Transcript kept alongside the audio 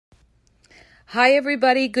Hi,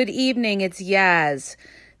 everybody. Good evening. It's Yaz.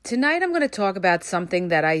 Tonight, I'm going to talk about something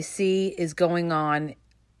that I see is going on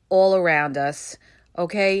all around us.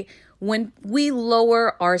 Okay? When we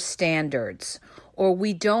lower our standards or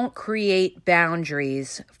we don't create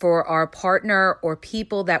boundaries for our partner or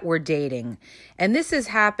people that we're dating. And this is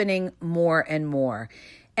happening more and more.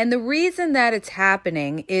 And the reason that it's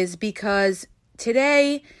happening is because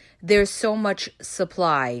today, there's so much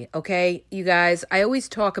supply, okay? You guys, I always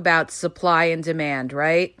talk about supply and demand,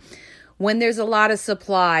 right? When there's a lot of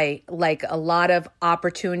supply, like a lot of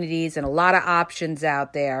opportunities and a lot of options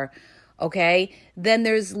out there, okay? Then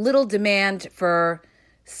there's little demand for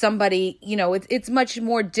somebody, it's much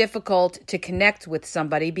more difficult to connect with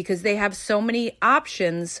somebody because they have so many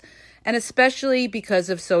options, and especially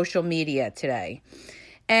because of social media today.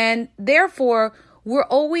 And therefore, we're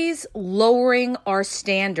always lowering our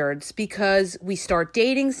standards because we start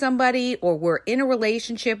dating somebody or we're in a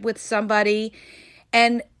relationship with somebody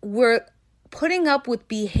and we're putting up with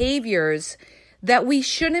behaviors that we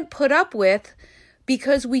shouldn't put up with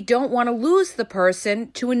because we don't want to lose the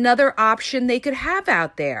person to another option they could have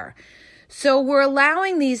out there. So we're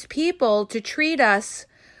allowing these people to treat us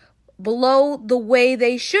below the way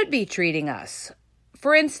they should be treating us.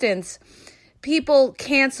 For instance, people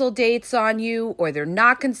cancel dates on you or they're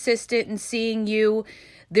not consistent in seeing you.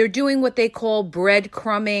 They're doing what they call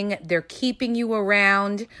breadcrumbing. They're keeping you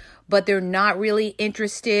around, but they're not really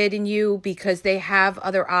interested in you because they have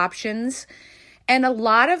other options. And a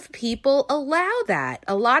lot of people allow that.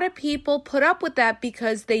 A lot of people put up with that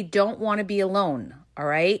because they don't want to be alone, all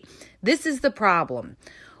right? This is the problem.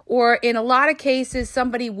 Or in a lot of cases,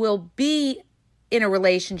 somebody will be in a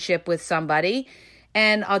relationship with somebody,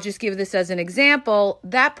 and I'll just give this as an example.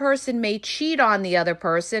 That person may cheat on the other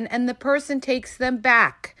person and the person takes them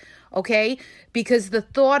back, okay? Because the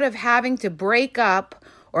thought of having to break up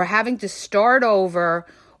or having to start over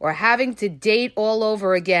or having to date all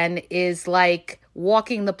over again is like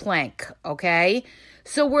walking the plank, okay?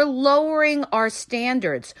 So we're lowering our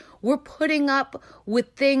standards. We're putting up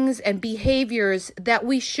with things and behaviors that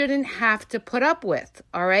we shouldn't have to put up with,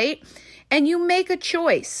 all right? And you make a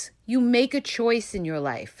choice. You make a choice in your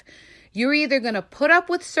life. You're either going to put up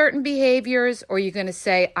with certain behaviors or you're going to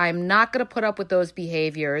say, I'm not going to put up with those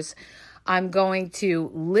behaviors. I'm going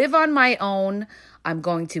to live on my own. I'm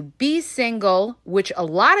going to be single, which a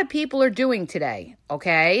lot of people are doing today,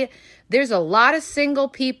 okay? There's a lot of single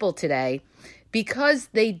people today because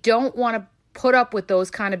they don't want to put up with those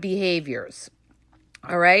kind of behaviors,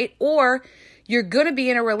 all right? Or you're going to be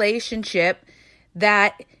in a relationship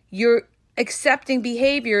that you're accepting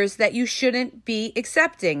behaviors that you shouldn't be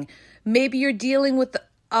accepting. Maybe you're dealing with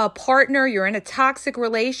a partner, you're in a toxic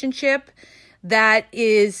relationship that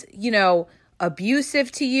is,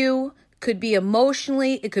 abusive to you, could be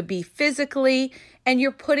emotionally, it could be physically, and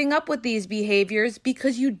you're putting up with these behaviors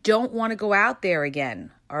because you don't want to go out there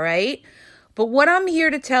again, all right? But what I'm here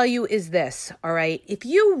to tell you is this, all right? If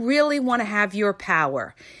you really want to have your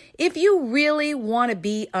power, if you really want to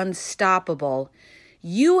be unstoppable,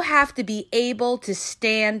 you have to be able to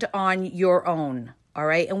stand on your own, all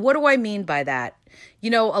right? And what do I mean by that?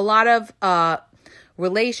 A lot of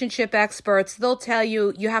relationship experts, they'll tell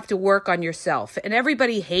you you have to work on yourself. And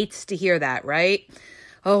everybody hates to hear that, right?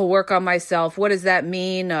 Oh, work on myself. What does that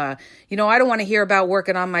mean? I don't want to hear about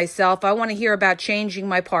working on myself. I want to hear about changing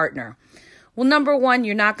my partner. Well, number one,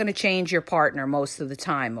 you're not going to change your partner most of the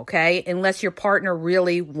time, okay? Unless your partner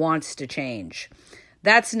really wants to change.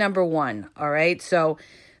 That's number one, all right? So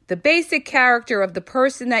the basic character of the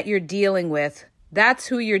person that you're dealing with, that's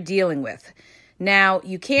who you're dealing with. Now,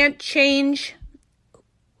 you can't change,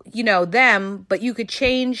 them, but you could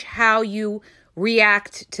change how you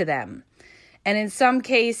react to them. And in some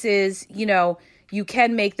cases, you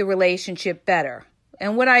can make the relationship better.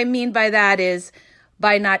 And what I mean by that is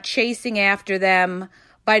by not chasing after them,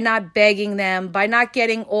 by not begging them, by not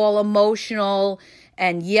getting all emotional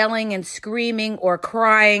and yelling and screaming or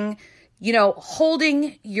crying,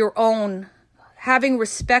 holding your own, having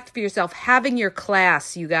respect for yourself, having your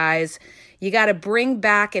class, you guys. You got to bring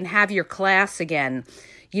back and have your class again.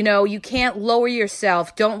 You can't lower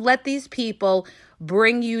yourself. Don't let these people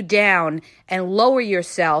bring you down and lower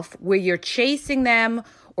yourself where you're chasing them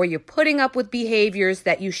or you're putting up with behaviors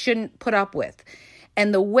that you shouldn't put up with.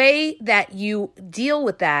 And the way that you deal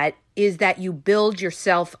with that is that you build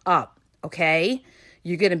yourself up, okay?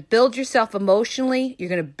 You're going to build yourself emotionally. You're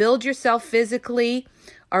going to build yourself physically,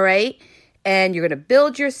 all right? And you're going to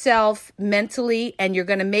build yourself mentally, and you're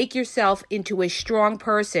going to make yourself into a strong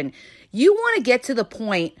person. You want to get to the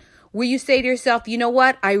point where you say to yourself, you know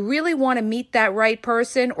what? I really want to meet that right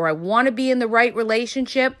person, or I want to be in the right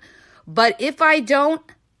relationship, But if I don't,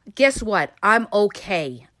 guess what? I'm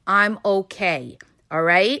okay. I'm okay. All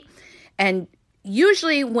right? And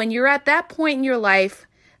usually when you're at that point in your life,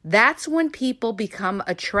 that's when people become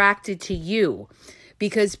attracted to you,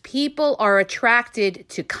 because people are attracted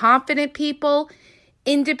to confident people,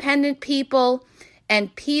 independent people,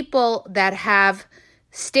 and people that have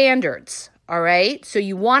standards. All right? So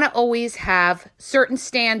you want to always have certain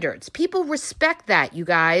standards. People respect that, you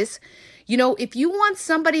guys. You know, if you want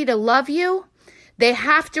somebody to love you, they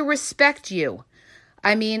have to respect you.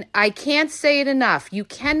 I mean, I can't say it enough. You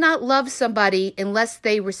cannot love somebody unless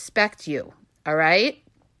they respect you. All right?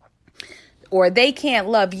 Or they can't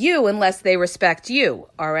love you unless they respect you.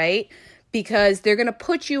 All right? Because they're going to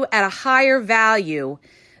put you at a higher value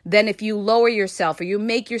than if you lower yourself or you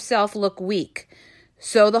make yourself look weak.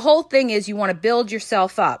 So the whole thing is you want to build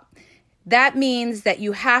yourself up. That means that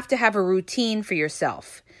you have to have a routine for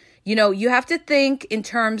yourself. You know, you have to think in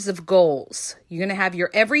terms of goals. You're going to have your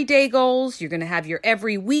everyday goals. You're going to have your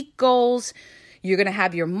every week goals. You're going to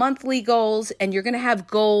have your monthly goals. And you're going to have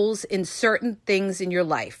goals in certain things in your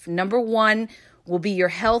life. Number one will be your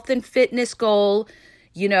health and fitness goal.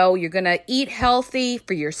 You know, you're going to eat healthy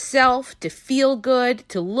for yourself, to feel good,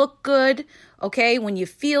 to look good. Okay, when you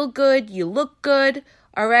feel good, you look good.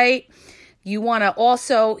 All right. You want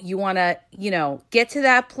to get to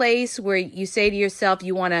that place where you say to yourself,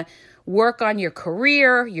 you want to work on your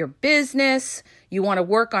career, your business. You want to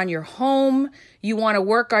work on your home. You want to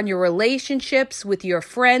work on your relationships with your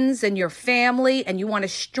friends and your family. And you want to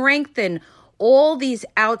strengthen all these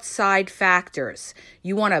outside factors.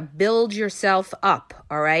 You want to build yourself up.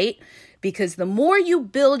 All right. Because the more you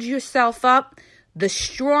build yourself up, the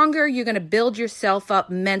stronger you're going to build yourself up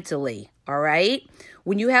mentally. All right.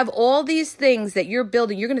 When you have all these things that you're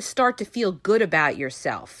building, you're going to start to feel good about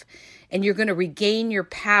yourself and you're going to regain your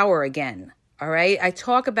power again. All right. I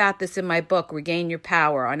talk about this in my book, Regain Your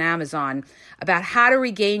Power, on Amazon, about how to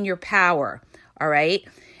regain your power. All right.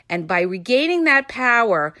 And by regaining that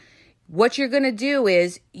power, what you're going to do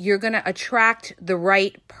is you're going to attract the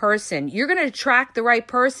right person. You're going to attract the right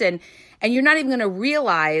person and you're not even going to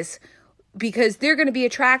realize, because they're going to be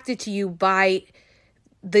attracted to you by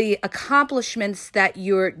the accomplishments that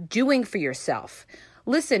you're doing for yourself.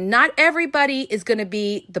 Listen, not everybody is going to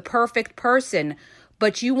be the perfect person,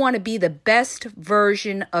 but you want to be the best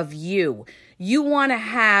version of you. You want to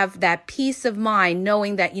have that peace of mind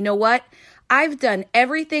knowing that, you know what? I've done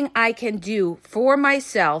everything I can do for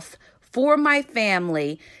myself, for my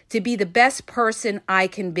family, to be the best person I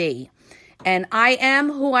can be. And I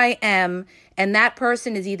am who I am, and that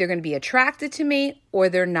person is either going to be attracted to me or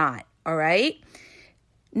they're not. All right?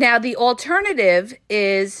 Now, the alternative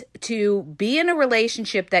is to be in a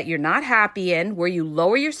relationship that you're not happy in, where you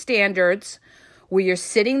lower your standards, where you're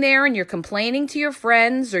sitting there and you're complaining to your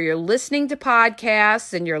friends, or you're listening to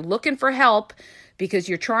podcasts and you're looking for help because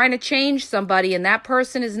you're trying to change somebody and that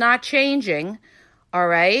person is not changing. All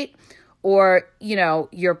right? Or,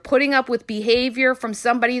 you're putting up with behavior from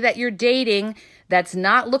somebody that you're dating that's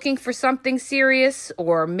not looking for something serious,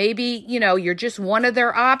 or maybe, you're just one of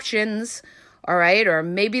their options. All right. Or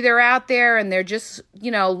maybe they're out there and they're just,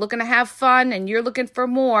 looking to have fun and you're looking for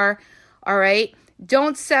more. All right.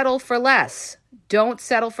 Don't settle for less. Don't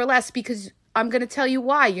settle for less, because I'm going to tell you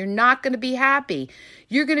why. You're not going to be happy.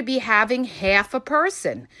 You're going to be having half a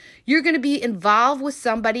person. You're going to be involved with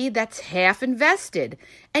somebody that's half invested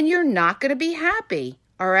and you're not going to be happy.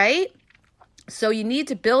 All right. So you need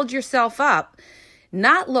to build yourself up,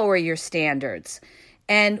 not lower your standards.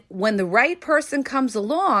 And when the right person comes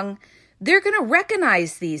along, they're going to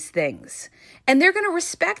recognize these things and they're going to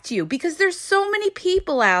respect you, because there's so many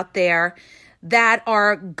people out there that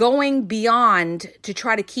are going beyond to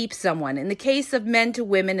try to keep someone. In the case of men to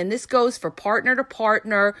women, and this goes for partner to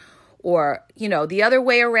partner, or, the other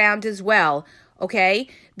way around as well. Okay.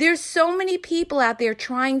 There's so many people out there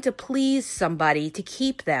trying to please somebody to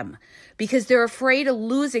keep them because they're afraid of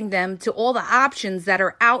losing them to all the options that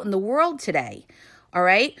are out in the world today. All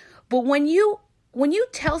right. But when you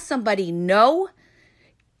tell somebody no,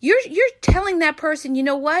 you're telling that person, you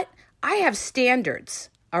know what? I have standards,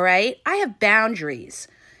 all right? I have boundaries,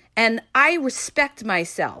 and I respect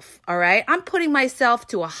myself, all right? I'm putting myself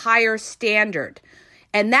to a higher standard,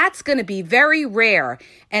 and that's going to be very rare,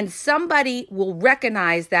 and somebody will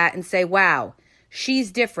recognize that and say, wow,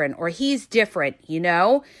 she's different or he's different,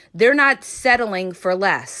 They're not settling for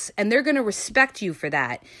less, and they're going to respect you for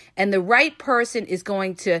that. And the right person is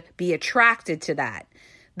going to be attracted to that.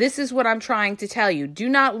 This is what I'm trying to tell you. Do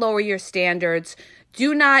not lower your standards.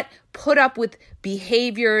 Do not put up with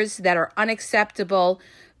behaviors that are unacceptable,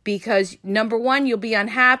 because number one, you'll be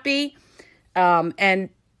unhappy. And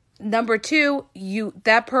Number two,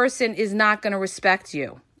 that person is not going to respect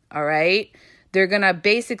you. All right. They're going to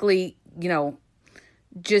basically, they're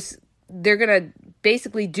going to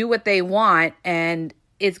basically do what they want, and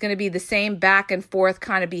it's going to be the same back and forth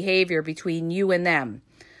kind of behavior between you and them.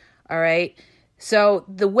 All right. So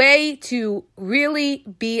the way to really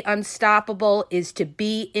be unstoppable is to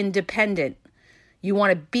be independent. You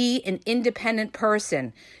want to be an independent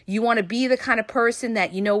person. You want to be the kind of person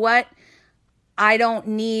that, you know what? I don't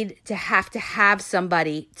need to have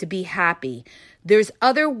somebody to be happy. There's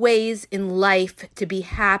other ways in life to be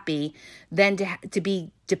happy than to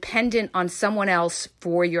be dependent on someone else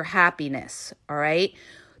for your happiness, all right?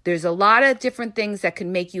 There's a lot of different things that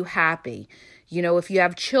can make you happy. If you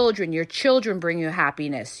have children, your children bring you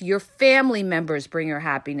happiness. Your family members bring you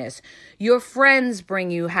happiness. Your friends bring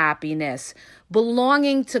you happiness.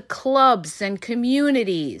 Belonging to clubs and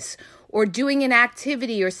communities, or doing an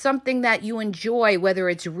activity or something that you enjoy, whether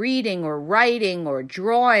it's reading or writing or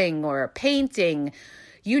drawing or painting.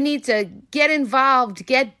 You need to get involved,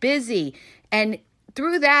 get busy. And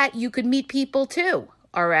through that, you could meet people too,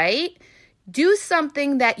 all right? Do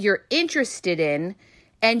something that you're interested in,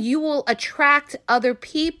 and you will attract other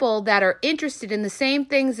people that are interested in the same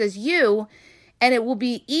things as you, and it will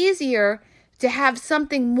be easier to have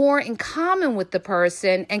something more in common with the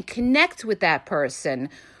person and connect with that person,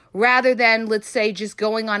 rather than, let's say, just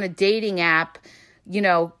going on a dating app,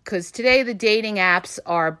 because today the dating apps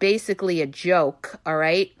are basically a joke, all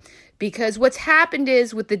right? Because what's happened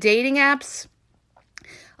is with the dating apps,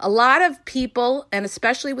 a lot of people, and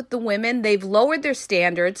especially with the women, they've lowered their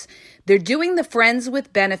standards. They're doing the friends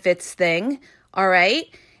with benefits thing, all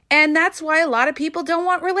right? And that's why a lot of people don't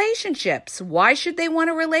want relationships. Why should they want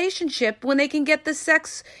a relationship when they can get the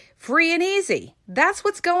sex free and easy? That's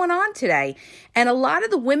what's going on today. And a lot of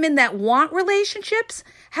the women that want relationships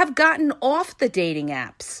have gotten off the dating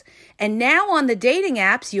apps. And now on the dating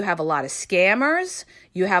apps, you have a lot of scammers,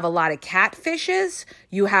 you have a lot of catfishes,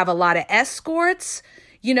 you have a lot of escorts,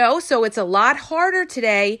 so it's a lot harder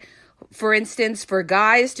today, for instance, for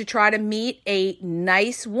guys to try to meet a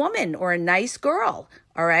nice woman or a nice girl.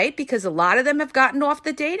 All right, because a lot of them have gotten off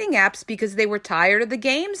the dating apps because they were tired of the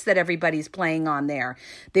games that everybody's playing on there.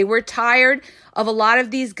 They were tired of a lot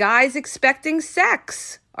of these guys expecting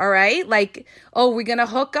sex. All right, like, oh, we're going to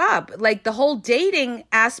hook up. Like the whole dating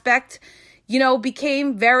aspect,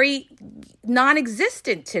 became very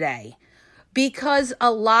non-existent today because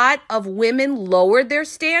a lot of women lowered their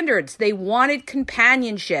standards. They wanted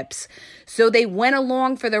companionships. So they went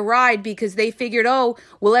along for the ride because they figured, oh,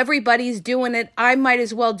 well, everybody's doing it. I might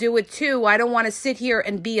as well do it too. I don't want to sit here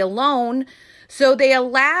and be alone. So they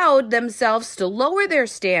allowed themselves to lower their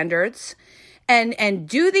standards and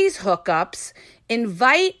do these hookups,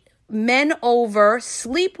 invite men over,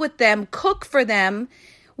 sleep with them, cook for them,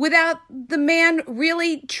 without the man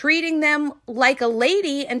really treating them like a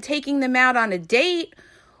lady and taking them out on a date,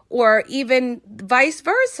 or even vice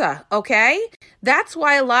versa, okay? That's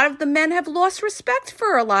why a lot of the men have lost respect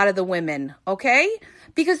for a lot of the women, okay?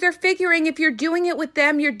 Because they're figuring if you're doing it with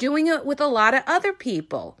them, you're doing it with a lot of other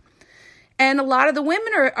people. And a lot of the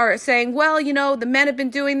women are saying, well, the men have been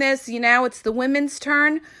doing this, it's the women's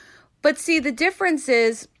turn. But see, the difference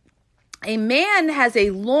is a man has a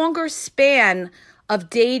longer span of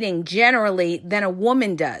dating generally than a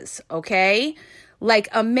woman does, okay? Like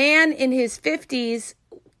a man in his 50s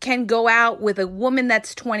can go out with a woman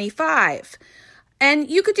that's 25. And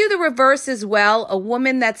you could do the reverse as well. A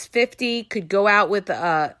woman that's 50 could go out with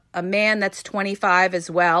a man that's 25 as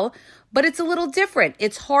well. But it's a little different.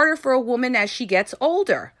 It's harder for a woman as she gets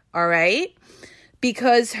older, all right?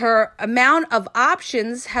 Because her amount of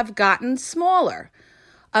options have gotten smaller.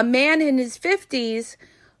 A man in his 50s,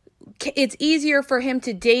 it's easier for him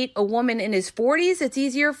to date a woman in his 40s. It's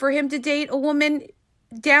easier for him to date a woman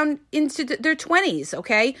down into their 20s,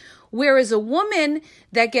 okay? Whereas a woman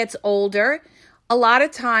that gets older, a lot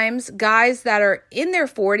of times guys that are in their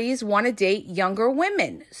 40s want to date younger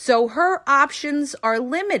women. So her options are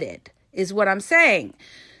limited, is what I'm saying.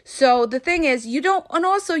 So the thing is, you don't want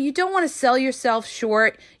to sell yourself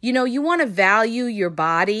short. You want to value your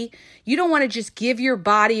body. You don't want to just give your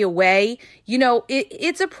body away.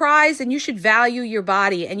 It's a prize and you should value your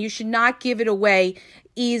body and you should not give it away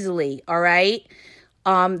easily. All right.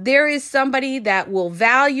 There is somebody that will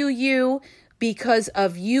value you because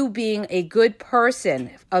of you being a good person,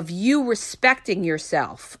 of you respecting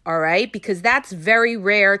yourself. All right. Because that's very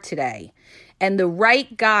rare today. And the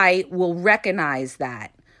right guy will recognize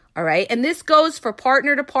that. All right. And this goes for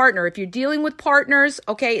partner to partner. If you're dealing with partners,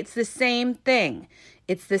 okay, it's the same thing.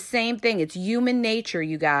 It's the same thing. It's human nature,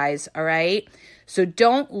 you guys. All right. So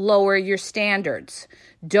don't lower your standards.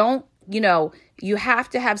 Don't, you have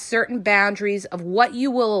to have certain boundaries of what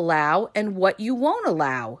you will allow and what you won't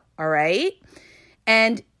allow. All right.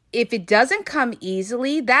 And if it doesn't come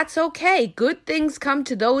easily, that's okay. Good things come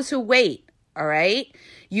to those who wait. All right.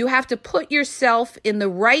 You have to put yourself in the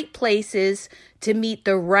right places to meet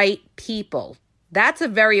the right people. That's a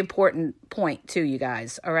very important point too, you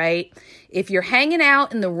guys. All right. If you're hanging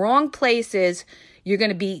out in the wrong places, you're going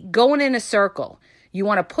to be going in a circle. You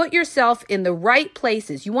want to put yourself in the right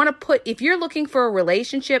places. You want to if you're looking for a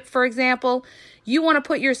relationship, for example, you want to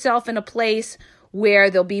put yourself in a place where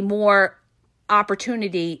there'll be more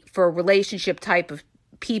opportunity for a relationship type of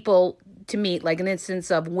people to meet, like an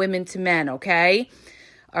instance of women to men, okay?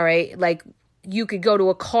 All right, like you could go to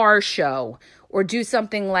a car show or do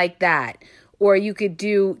something like that. Or you could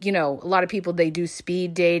do, a lot of people, they do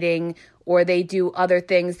speed dating or they do other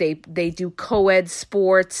things. They do co-ed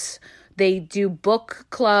sports. They do book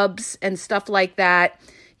clubs and stuff like that,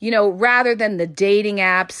 rather than the dating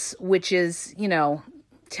apps, which is,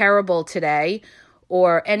 terrible today,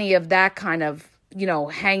 or any of that kind of,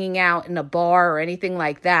 hanging out in a bar or anything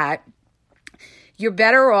like that. You're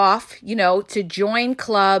better off, to join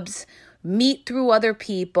clubs, meet through other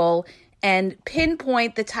people, and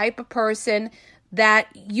pinpoint the type of person that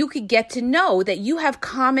you could get to know, that you have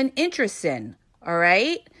common interests in, all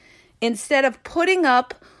right? Instead of putting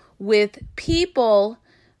up with people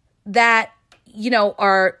that,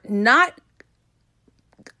 are not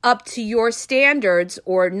up to your standards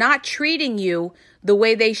or not treating you the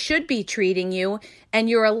way they should be treating you, and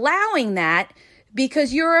you're allowing that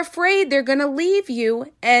because you're afraid they're going to leave you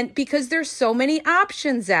and because there's so many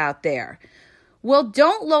options out there. Well,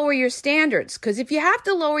 don't lower your standards, because if you have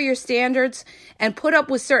to lower your standards and put up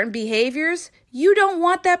with certain behaviors, you don't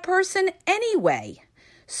want that person anyway.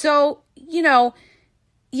 So,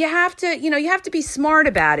 you have to be smart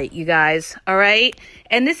about it, you guys. All right.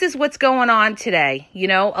 And this is what's going on today.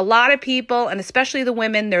 A lot of people, and especially the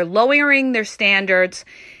women, they're lowering their standards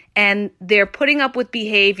and they're putting up with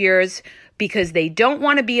behaviors because they don't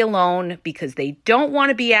want to be alone, because they don't want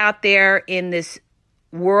to be out there in this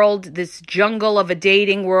world, this jungle of a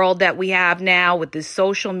dating world that we have now with this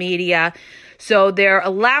social media. So they're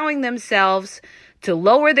allowing themselves to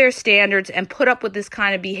lower their standards and put up with this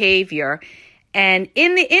kind of behavior. And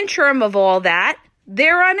in the interim of all that,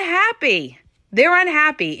 they're unhappy. They're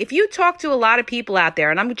unhappy. If you talk to a lot of people out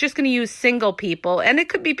there, and I'm just going to use single people, and it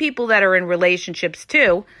could be people that are in relationships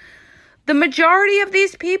too, the majority of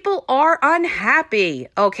these people are unhappy,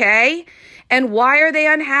 okay? And why are they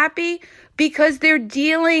unhappy? Because they're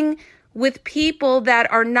dealing with people that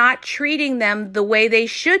are not treating them the way they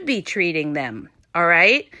should be treating them, all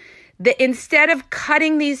right? Instead of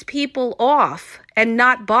cutting these people off and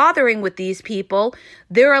not bothering with these people,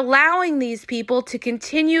 they're allowing these people to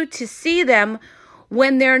continue to see them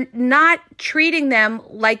when they're not treating them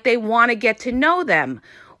like they want to get to know them,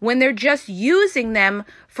 when they're just using them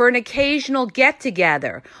for an occasional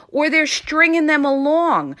get-together, or they're stringing them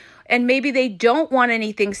along, and maybe they don't want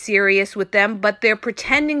anything serious with them, but they're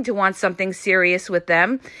pretending to want something serious with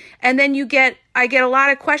them. And then I get a lot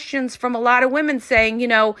of questions from a lot of women saying,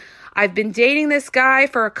 I've been dating this guy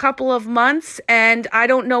for a couple of months and I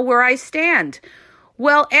don't know where I stand.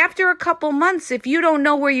 Well, after a couple months, if you don't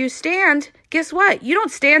know where you stand, guess what? You don't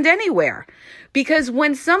stand anywhere. Because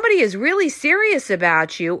when somebody is really serious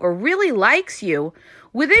about you or really likes you,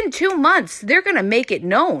 within 2 months, they're going to make it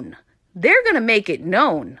known. They're going to make it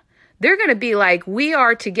known. They're going to be like, we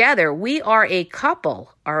are together. We are a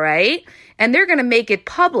couple, all right? And they're going to make it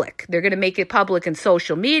public. They're going to make it public in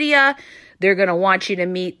social media. They're going to want you to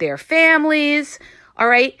meet their families, all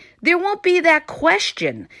right? There won't be that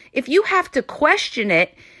question. If you have to question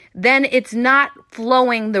it, then it's not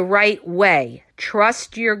flowing the right way.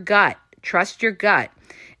 Trust your gut. Trust your gut.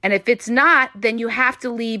 And if it's not, then you have to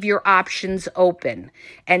leave your options open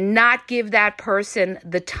and not give that person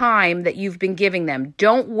the time that you've been giving them.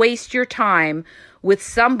 Don't waste your time with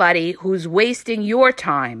somebody who's wasting your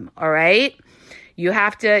time, all right? You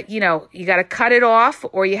have to, you got to cut it off,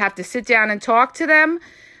 or you have to sit down and talk to them,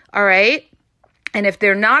 all right? And if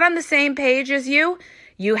they're not on the same page as you,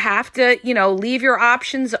 you have to, leave your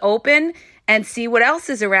options open and see what else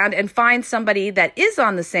is around and find somebody that is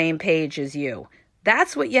on the same page as you.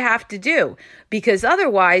 That's what you have to do, because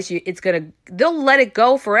otherwise they'll let it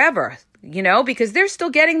go forever, because they're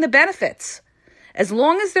still getting the benefits. As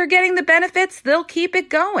long as they're getting the benefits, they'll keep it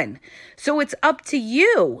going. So it's up to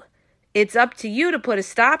you. It's up to you to put a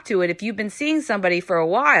stop to it. If you've been seeing somebody for a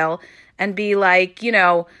while and be like,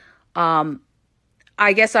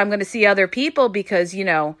 I guess I'm going to see other people because,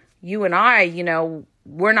 you and I,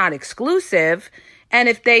 we're not exclusive. And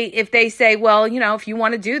if they say, well, if you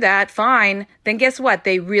want to do that, fine, then guess what?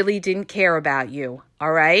 They really didn't care about you.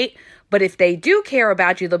 All right. But if they do care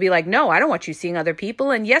about you, they'll be like, no, I don't want you seeing other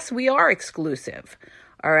people. And yes, we are exclusive.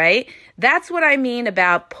 All right. That's what I mean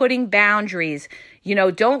about putting boundaries.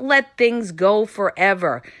 Don't let things go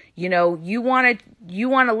forever. You want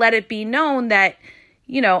to let it be known that,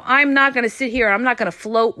 I'm not going to sit here. I'm not going to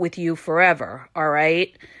float with you forever. All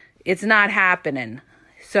right. It's not happening.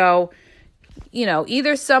 So,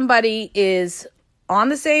 either somebody is on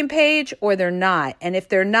the same page or they're not. And if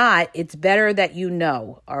they're not, it's better that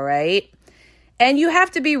all right? And you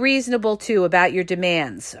have to be reasonable, too, about your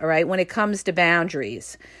demands, all right, when it comes to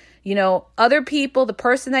boundaries. Other people, the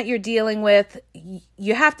person that you're dealing with,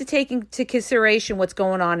 you have to take into consideration what's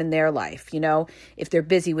going on in their life. If they're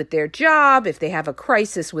busy with their job, if they have a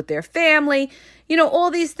crisis with their family,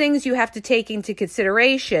 all these things you have to take into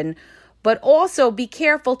consideration. But also be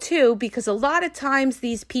careful, too, because a lot of times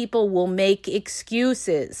these people will make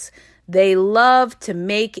excuses. They love to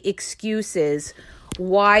make excuses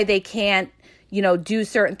why they can't, do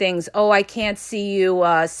certain things. Oh, I can't see you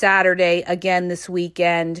Saturday again this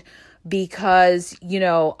weekend because,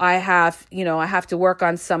 I have to work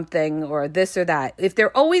on something or this or that. If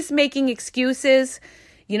they're always making excuses,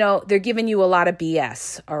 they're giving you a lot of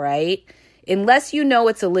BS, all right? Unless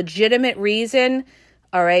it's a legitimate reason.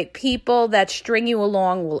 All right. People that string you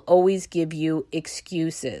along will always give you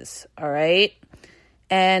excuses. All right.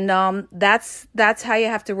 And that's how you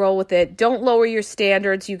have to roll with it. Don't lower your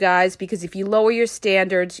standards, you guys, because if you lower your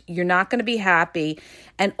standards, you're not going to be happy.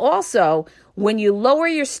 And also, when you lower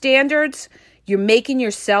your standards, you're making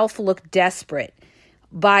yourself look desperate.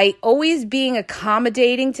 By always being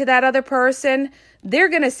accommodating to that other person, they're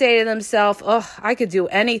going to say to themselves, oh, I could do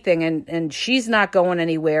anything and she's not going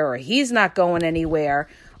anywhere or he's not going anywhere,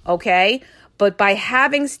 okay? But by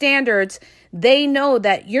having standards, they know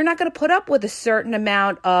that you're not going to put up with a certain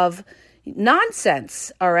amount of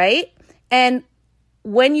nonsense, all right? And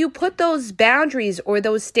when you put those boundaries or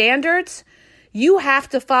those standards, you have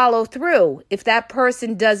to follow through if that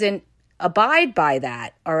person doesn't abide by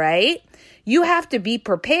that, all right? You have to be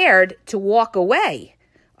prepared to walk away,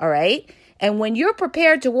 all right? And when you're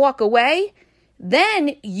prepared to walk away,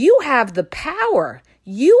 then you have the power.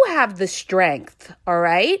 You have the strength, all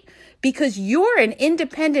right? Because you're an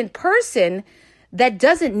independent person that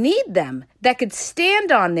doesn't need them, that could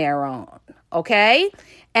stand on their own, okay?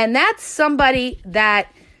 And that's somebody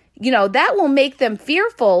that, that will make them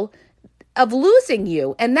fearful of losing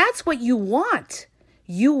you. And that's what you want.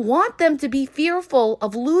 You want them to be fearful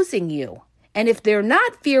of losing you. And if they're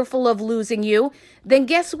not fearful of losing you, then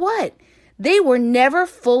guess what? They were never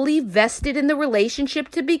fully vested in the relationship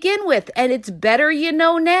to begin with. And it's better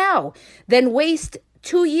now than waste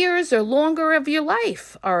 2 years or longer of your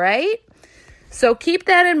life, all right? So keep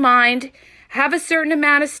that in mind. Have a certain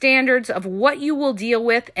amount of standards of what you will deal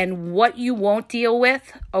with and what you won't deal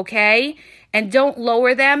with, okay? And don't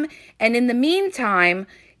lower them. And in the meantime,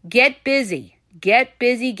 get busy. Get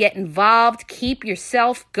busy, get involved, keep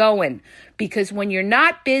yourself going. Because when you're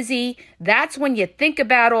not busy, that's when you think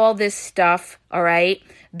about all this stuff, all right?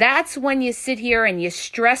 That's when you sit here and you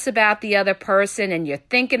stress about the other person and you're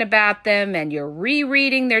thinking about them and you're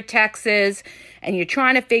rereading their texts and you're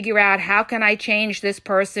trying to figure out how can I change this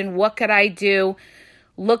person? What could I do?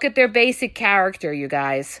 Look at their basic character, you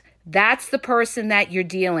guys. That's the person that you're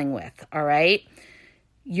dealing with, all right?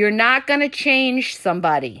 You're not going to change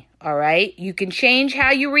somebody, all right? You can change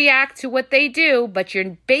how you react to what they do, but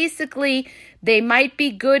they might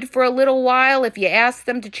be good for a little while if you ask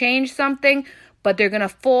them to change something, but they're going to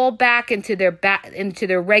fall back into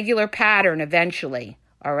their regular pattern eventually,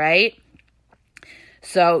 all right?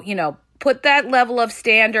 So, put that level of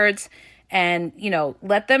standards and,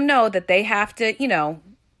 let them know that they have to,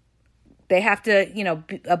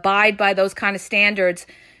 abide by those kind of standards,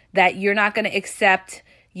 that you're not going to accept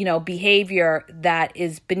behavior that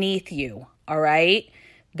is beneath you, all right?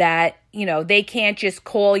 That, they can't just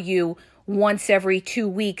call you once every 2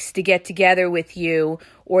 weeks to get together with you,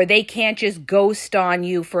 or they can't just ghost on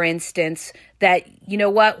you, for instance, that,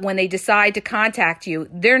 when they decide to contact you,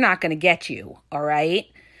 they're not going to get you, all right?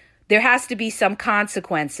 There has to be some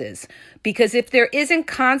consequences, because if there isn't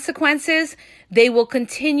consequences, they will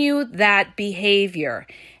continue that behavior.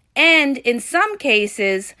 And in some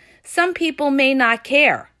cases, some people may not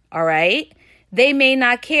care, all right? They may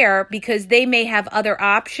not care because they may have other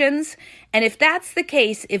options. And if that's the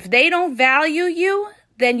case, if they don't value you,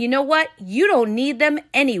 then you know what? You don't need them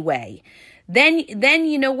anyway. Then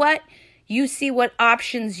you know what? You see what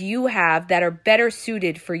options you have that are better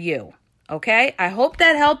suited for you. Okay? I hope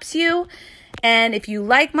that helps you. And if you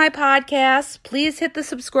like my podcast, please hit the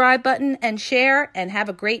subscribe button and share, and have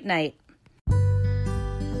a great night.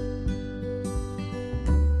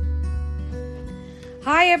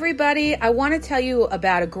 Hi, everybody. I want to tell you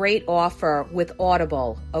about a great offer with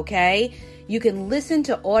Audible, okay? You can listen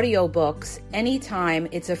to audiobooks anytime.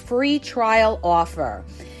 It's a free trial offer.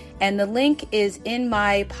 And the link is in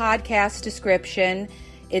my podcast description.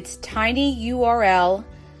 It's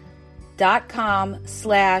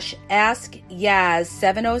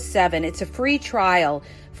tinyurl.com/AskYaz707. It's a free trial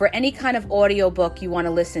for any kind of audiobook you want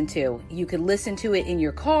to listen to. You can listen to it in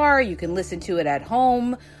your car. You can listen to it at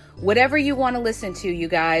home. Whatever you want to listen to, you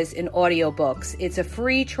guys, in audiobooks. It's a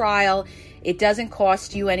free trial. It doesn't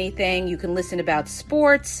cost you anything. You can listen about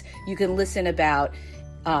sports. You can listen about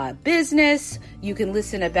business. You can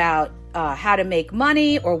listen about how to make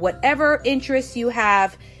money, or whatever interests you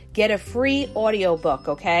have. Get a free audiobook,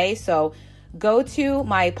 okay? So go to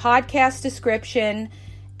my podcast description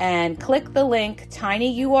and click the link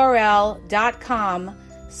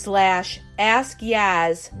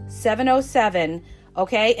tinyurl.com/AskYaz707,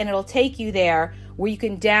 okay? And it'll take you there where you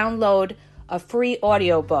can download a free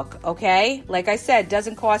audiobook, okay? Like I said,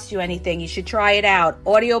 doesn't cost you anything. You should try it out.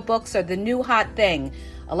 Audiobooks are the new hot thing.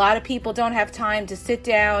 A lot of people don't have time to sit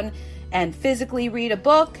down and physically read a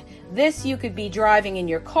book. This, you could be driving in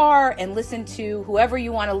your car and listen to whoever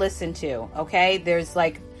you want to listen to, okay? There's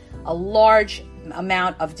like a large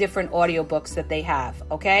amount of different audiobooks that they have,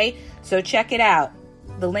 okay? So check it out.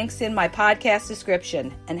 The link's in my podcast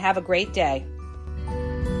description, and have a great day.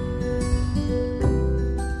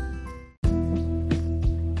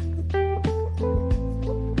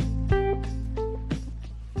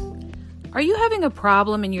 Are you having a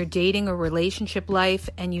problem in your dating or relationship life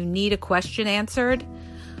and you need a question answered?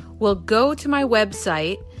 Well, go to my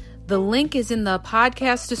website. The link is in the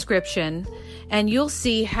podcast description, and you'll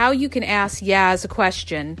see how you can ask Yaz a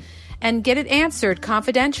question and get it answered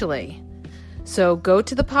confidentially. So go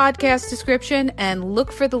to the podcast description and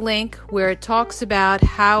look for the link where it talks about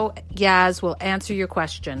how Yaz will answer your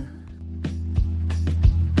question.